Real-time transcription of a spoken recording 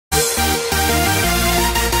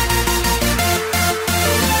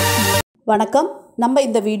வணக்கம். நம்ம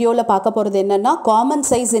இந்த வீடியோவில் பார்க்க போகிறது என்னென்னா காமன்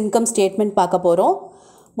சைஸ் இன்கம் ஸ்டேட்மெண்ட் பார்க்க போகிறோம்.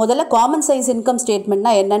 முதல்ல காமன் சைஸ் இன்கம்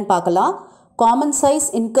ஸ்டேட்மெண்ட்னா என்னன்னு பார்க்கலாம். Common size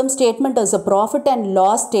income statement is a profit and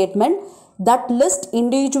loss statement that lists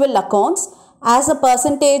individual accounts as a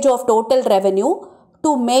percentage of total revenue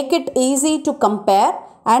to make it easy to compare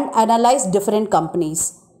and analyze different companies.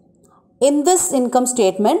 In this income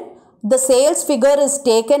statement, the sales figure is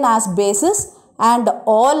taken as basis and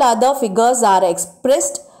all other figures are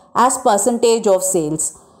expressed as percentage of sales.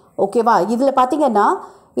 ஓகேவா? இதில் பார்த்தீங்கன்னா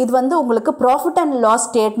இது வந்து உங்களுக்கு profit and loss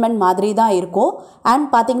statement மாதிரி தான் இருக்கும். And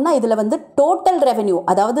பார்த்தீங்கன்னா இதில் வந்து டோட்டல் ரெவென்யூ,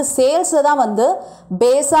 அதாவது சேல்ஸை தான் வந்து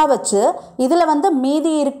பேஸாக வச்சு இதில் வந்து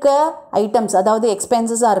மீதி இருக்க ஐட்டம்ஸ், அதாவது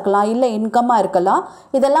எக்ஸ்பென்சஸாக இருக்கலாம், இல்லை இன்கம்மாக இருக்கலாம்,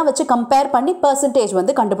 இதெல்லாம் வச்சு கம்பேர் பண்ணி பர்சன்டேஜ்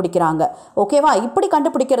வந்து கண்டுபிடிக்கிறாங்க. ஓகேவா? இப்படி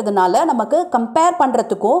கண்டுபிடிக்கிறதுனால நமக்கு கம்பேர்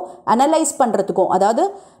பண்ணுறதுக்கும் அனலைஸ் பண்ணுறதுக்கும், அதாவது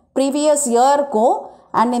ப்ரீவியஸ் இயருக்கும்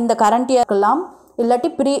அண்ட் இந்த கரண்ட் இயர்க்கெல்லாம்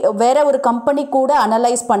இல்லாட்டி வேறு ஒரு கம்பெனி கூட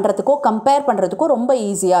அனலைஸ் பண்ணுறதுக்கோ கம்பேர் பண்ணுறதுக்கோ ரொம்ப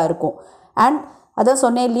ஈஸியாக இருக்கும். அண்ட் அதான்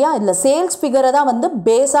சொன்னேன் இல்லையா, இதில் சேல்ஸ் ஃபிகரை தான் வந்து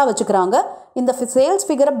பேஸாக வச்சுக்கிறாங்க. இந்த சேல்ஸ்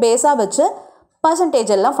ஃபிகரை பேஸாக வச்சு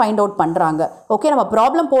பர்சன்டேஜ் எல்லாம் ஃபைண்ட் அவுட் பண்ணுறாங்க. ஓகே, நம்ம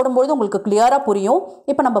ப்ராப்ளம் போடும்போது உங்களுக்கு கிளியராக புரியும்.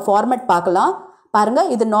 இப்போ நம்ம ஃபார்மேட் பார்க்கலாம்.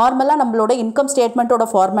 பாருங்கள், இது நார்மலாக நம்மளோட இன்கம் ஸ்டேட்மெண்ட்டோட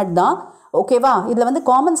ஃபார்மேட் தான். ஓகேவா? இதில் வந்து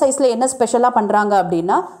காமன் சைஸில் என்ன ஸ்பெஷலாக பண்ணுறாங்க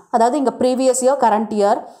அப்படின்னா, அதாவது இங்கே ப்ரீவியஸ் இயர், கரண்ட்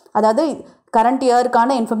இயர், அதாவது கரண்ட்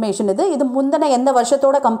இயருக்கான இன்ஃபர்மேஷன் இது முந்தின எந்த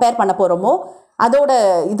வருஷத்தோட கம்பேர் பண்ண போகிறோமோ அதோட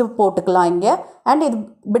இது போட்டுக்கலாம் இங்கே. அண்ட் இது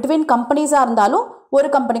பிட்வீன் கம்பெனிஸாக இருந்தாலும் ஒரு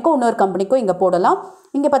கம்பெனிக்கும் இன்னொரு கம்பெனிக்கும் இங்கே போடலாம்.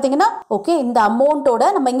 இங்கே பார்த்தீங்கன்னா ஓகே, இந்த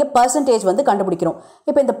அமௌண்ட்டோட நம்ம இங்கே பர்சன்டேஜ் வந்து கண்டுபிடிக்கிறோம்.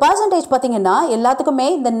 இப்போ இந்த பர்சன்டேஜ் பார்த்தீங்கன்னா எல்லாத்துக்குமே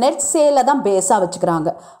இந்த நெட் சேலை தான் பேஸாக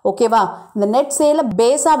வச்சுக்கிறாங்க. ஓகேவா? இந்த நெட் சேலை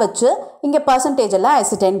பேஸாக வச்சு இங்கே பர்சன்டேஜ் எல்லாம்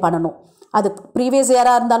அசிஸ்டைன் பண்ணணும். அது ப்ரீவியஸ்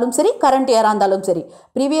இயராக இருந்தாலும் சரி, கரண்ட் இயராக இருந்தாலும் சரி.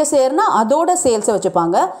 ப்ரீவியஸ் இயர்னால் அதோட சேல்ஸை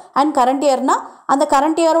வச்சுப்பாங்க. அண்ட் கரண்ட் இயர்னால் அந்த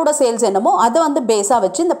கரண்ட் இயரோட சேல்ஸ் என்னமோ அதை வந்து பேஸாக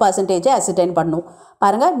வச்சு இந்த பர்சன்டேஜை அசிஸ்டைன் பண்ணணும்.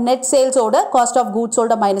 பாருங்கள், நெட் சேல்ஸோட காஸ்ட் ஆஃப்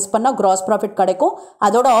கூட்ஸோட மைனஸ் பண்ணால் கிராஸ் ப்ராஃபிட் கிடைக்கும்.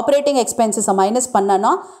 அதோட ஆப்ரேட்டிங் எக்ஸ்பென்சஸை மைனஸ்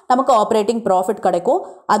பண்ணனா நமக்கு ஆப்ரேட்டிங் ப்ராஃபிட் கிடைக்கும்.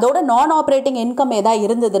 அதோட நான் ஆப்ரேட்டிங் இன்கம் ஏதாவது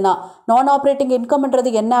இருந்ததுன்னா, நான் ஆப்ரேட்டிங்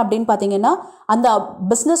இன்கம்ன்றது என்ன அப்படின்னு பார்த்தீங்கன்னா, அந்த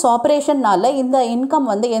பிஸ்னஸ் ஆப்ரேஷன்னால் இந்த இன்கம்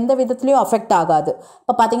வந்து எந்த விதத்துலையும் அஃபெக்ட் ஆகாது.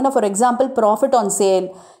 இப்போ பார்த்தீங்கன்னா for example profit on sale,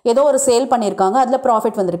 ஏதோ ஒரு சேல் பண்ணியிருக்காங்க, அதில்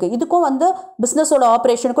ப்ராஃபிட் வந்திருக்கு. இதுக்கும் வந்து பிஸ்னஸோட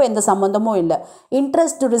ஆப்ரேஷனுக்கும் எந்த சம்மந்தமும் இல்லை.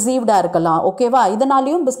 இன்ட்ரெஸ்ட் ரிசீவ்டாக இருக்கலாம். ஓகேவா?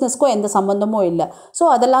 இதனாலையும் பிஸ்னஸ்க்கும் எந்த சம்மந்தமும் இல்லை. ஸோ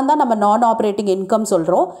அதெல்லாம் தான் நம்ம நான் ஆப்ரேட்டிங் இன்கம்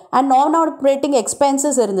சொல்கிறோம். அண்ட் நான் ஆப்ரேட்டிங்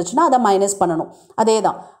எக்ஸ்பென்சஸ் இருந்துச்சுன்னா அதை மைனஸ் பண்ணணும். அதே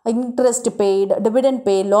தான் interest paid, dividend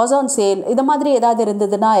pay, loss on sale, இது மாதிரி ஏதாவது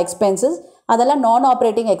இருந்ததுன்னா எக்ஸ்பென்சஸ், அதெல்லாம் நான்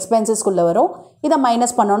ஆப்ரேட்டிங் எக்ஸ்பென்சஸ்க்குள்ளே வரும். இதை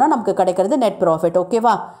மைனஸ் பண்ணோன்னா நமக்கு கிடைக்கிறது நெட் ப்ராஃபிட்.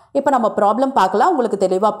 ஓகேவா? இப்போ நம்ம ப்ராப்ளம் பார்க்கலாம், உங்களுக்கு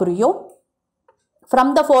தெளிவாக புரியும். From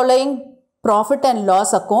the following profit and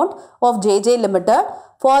loss account of JJ Limited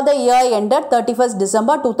for the year ended 31st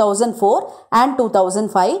December 2004 and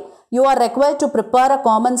 2005, you are required to prepare a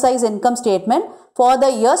common size income statement for the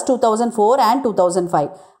years 2004 and 2005.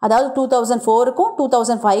 அதாவது 2004க்கும்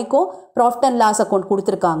 2005க்கும் profit and loss account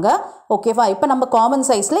கொடுத்துருக்காங்க. ஓகேவா? இப்போ நம்ம common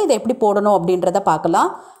சைஸில் இதை எப்படி போடணும் அப்படின்றத பார்க்கலாம்.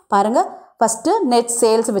 பாருங்கள், ஃபஸ்ட்டு நெட்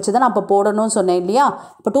சேல்ஸ் வச்சு தான் நான் இப்போ போடணும்னு சொன்னேன் இல்லையா.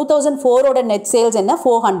 இப்போ 2004ஓட நெட் சேல்ஸ் என்ன?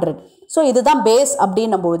 400. ஸோ இதுதான் பேஸ்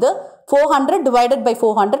அப்படின்னும்போது 400 டிவைடட் பை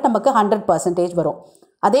 400 நமக்கு 100% வரும்.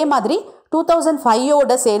 அதே மாதிரி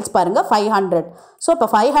 2005ஓட சேல்ஸ் பாருங்கள் 500. ஸோ இப்போ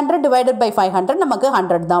 500 டிவைடட் பை 500 நமக்கு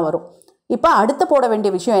 100 தான் வரும். இப்போ அடுத்து போட வேண்டிய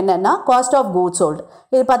விஷயம் என்னென்னா காஸ்ட் ஆஃப் கூட்ஸ் சோல்டு.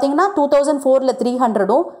 இது பார்த்தீங்கன்னா 2004ல்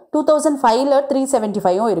 300ம் 2005ல்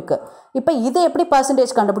 375ம் இருக்குது. இப்போ இதை எப்படி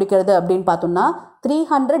பர்சன்டேஜ் கண்டுபிடிக்கிறது அப்படின்னு பார்த்தோம்னா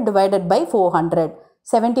 300 டிவைடட் பை 400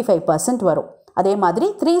 75% வரும். அதே மாதிரி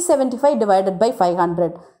 375 டிவைடட் பை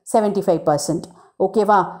 500 75%.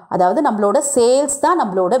 ஓகேவா? அதாவது நம்மளோட சேல்ஸ் தான்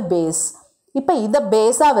நம்மளோட பேஸ். இப்போ இதை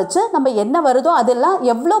பேஸாக வச்சு நம்ம என்ன வருதோ அதெல்லாம்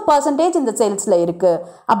எவ்வளோ பர்சன்டேஜ் இந்த சேல்ஸில் இருக்குது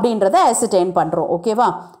அப்படின்றத அசிஸ்டைன் பண்ணுறோம். ஓகேவா?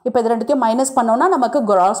 இப்போ இது ரெண்டுத்தையும் மைனஸ் பண்ணோன்னா நமக்கு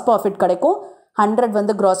கிராஸ் ப்ராஃபிட் கிடைக்கும். 100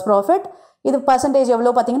 வந்து கிராஸ் ப்ராஃபிட். இது பர்சன்டேஜ்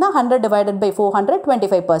எவ்வளோ பார்த்தீங்கன்னா 100 டிவைடட் பை 400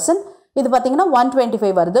 25%. இது பார்த்தீங்கன்னா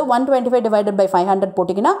 125 வருது. 125 டிவைடட் பை 500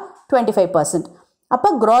 போட்டிங்கன்னா 25%.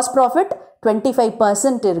 அப்போ கிராஸ் ப்ராஃபிட்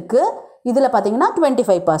 25% இருக்குது. இதில் பார்த்தீங்கன்னா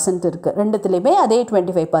 25% இருக்குது. ரெண்டுத்துலேயுமே அதே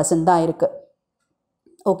 25% தான் இருக்குது.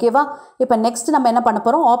 ஓகேவா? இப்போ நெக்ஸ்ட் நம்ம என்ன பண்ண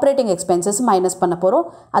போகிறோம்? ஆப்ரேட்டிங் எக்ஸ்பென்சஸ் மைனஸ் பண்ண போகிறோம்.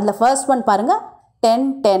 அதில் ஃபர்ஸ்ட் ஒன் பாருங்கள்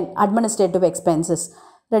 10 அட்மினிஸ்ட்ரேட்டிவ் எக்ஸ்பென்சஸ்,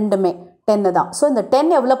 ரெண்டுமே 10 தான். ஸோ இந்த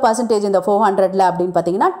 10 எவ்வளோ பர்சன்டேஜ் இந்த 400ல் அப்படின்னு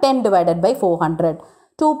பார்த்தீங்கன்னா 10 டிவைடட் பை 400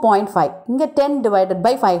 2.5. இங்கே 10 டிவைடட்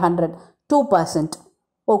பை 500 2%.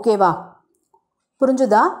 ஓகேவா?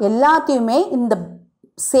 புரிஞ்சுதா? எல்லாத்தையுமே இந்த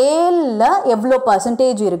சேலில் எவ்வளோ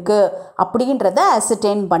பர்சன்டேஜ் இருக்குது அப்படின்றத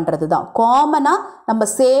அசிஸ்டைன் பண்ணுறது தான். காமனாக நம்ம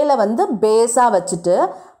சேலை வந்து பேஸாக வச்சுட்டு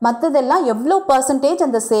மற்றதெல்லாம் எவ்வளோ பர்சன்டேஜ்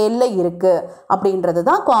அந்த சேலில் இருக்குது அப்படின்றது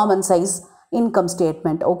தான் காமன் சைஸ் income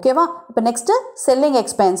statement. ஓகேவா? இப்போ நெக்ஸ்ட்டு செல்லிங்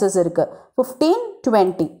எக்ஸ்பென்சஸ் இருக்குது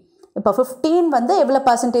 15-20. இப்போ 15 வந்து எவ்வளோ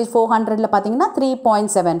பர்சன்டேஜ் 400ல் பார்த்தீங்கன்னா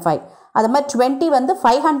 3.75. அது மாதிரி 20 வந்து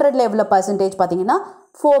 500ல் எவ்வளோ பர்சன்டேஜ் பார்த்தீங்கன்னா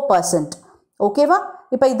 4%. ஓகேவா?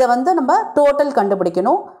 இப்போ இதை வந்து நம்ம டோட்டல்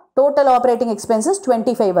கண்டுபிடிக்கணும். டோட்டல் ஆப்ரேட்டிங் எக்ஸ்பென்சஸ்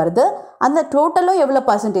 25 வருது. அந்த டோட்டலும் எவ்வளோ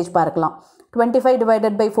பர்சன்டேஜ் பார்க்கலாம். 25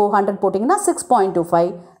 டிவைடட் பை 400 போட்டிங்கன்னா 6.25.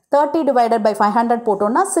 30 டிவைடட் பை 500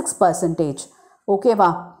 போட்டோம்னா 6%. ஓகேவா?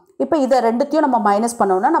 இப்போ இதை ரெண்டுத்தையும் நம்ம மைனஸ்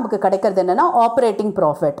பண்ணோம்னா நமக்கு கிடைக்கிறது என்னென்னா ஆப்ரேட்டிங்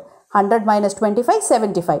ப்ராஃபிட் 100 minus 25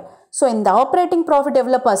 75. ஸோ இந்த ஆப்ரேட்டிங் ப்ராஃபிட்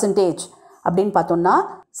எவ்வளோ பர்சன்டேஜ் அப்படின்னு பார்த்தோம்னா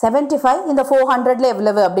 75. இந்த 400ல்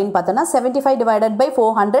எவ்வளவு அப்படின்னு பார்த்தோம்னா 75 டிவைடட் பை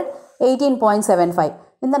 400 18.75.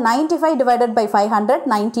 இந்த 95 டிவைடட் பை 500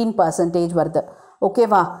 19% வருது.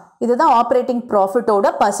 ஓகேவா? இதுதான் ஆப்ரேட்டிங் ப்ராஃபிட்டோட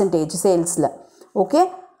பர்சன்டேஜ் சேல்ஸில். ஓகே,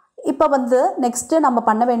 இப்போ வந்து நெக்ஸ்ட்டு நம்ம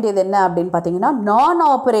பண்ண வேண்டியது என்ன அப்படின்னு பார்த்தீங்கன்னா நான்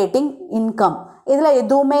ஆப்ரேட்டிங் இன்கம் இதில்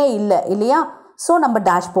எதுவுமே இல்லை இல்லையா? ஸோ நம்ம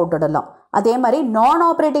டேஷ் போட்டுடலாம். அதே மாதிரி நான்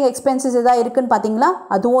ஆப்ரேட்டிங் எக்ஸ்பென்சஸ் எதாவது இருக்குதுன்னு பார்த்தீங்களா?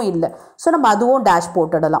 அதுவும் இல்லை. ஸோ நம்ம அதுவும் டேஷ்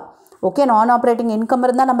போட்டுடலாம். ஓகே, நான் ஆப்ரேட்டிங் இன்கம்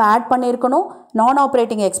இருந்தால் நம்ம ஆட் பண்ணியிருக்கணும், நான்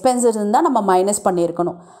ஆப்ரேட்டிங் எக்ஸ்பென்சஸ் இருந்தால் நம்ம மைனஸ்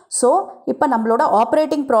பண்ணியிருக்கணும். ஸோ இப்போ நம்மளோட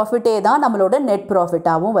ஆப்ரேட்டிங் ப்ராஃபிட்டே தான் நம்மளோட நெட்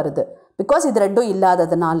ப்ராஃபிட்டாகவும் வருது, பிகாஸ் இது ரெண்டும்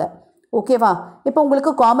இல்லாததுனால. ஓகேவா? இப்போ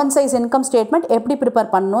உங்களுக்கு காமன் சைஸ் இன்கம் ஸ்டேட்மெண்ட் எப்படி ப்ரிப்பேர்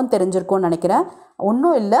பண்ணணும்னு தெரிஞ்சிருக்கும்னு நினைக்கிறேன்.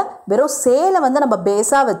 ஒன்றும் இல்லை, வெறும் சேலை வந்து நம்ம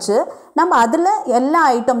பேஸாக வச்சு நம்ம அதில் எல்லா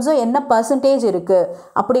ஐட்டம்ஸும் என்ன பர்சன்டேஜ் இருக்குது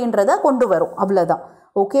அப்படின்றத கொண்டு வரும், அவ்வளோதான்.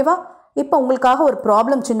 ஓகேவா? இப்போ உங்களுக்காக ஒரு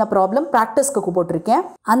ப்ராப்ளம், சின்ன ப்ராப்ளம் ப்ராக்டிஸ்க்கு போட்டிருக்கேன்.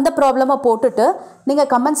 அந்த ப்ராப்ளமை போட்டுட்டு நீங்கள்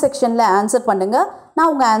கமெண்ட் செக்ஷனில் ஆன்சர் பண்ணுங்கள். நான்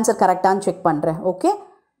உங்கள் ஆன்சர் கரெக்டானு செக் பண்ணுறேன். Okay,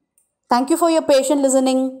 thank you for your patient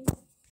listening.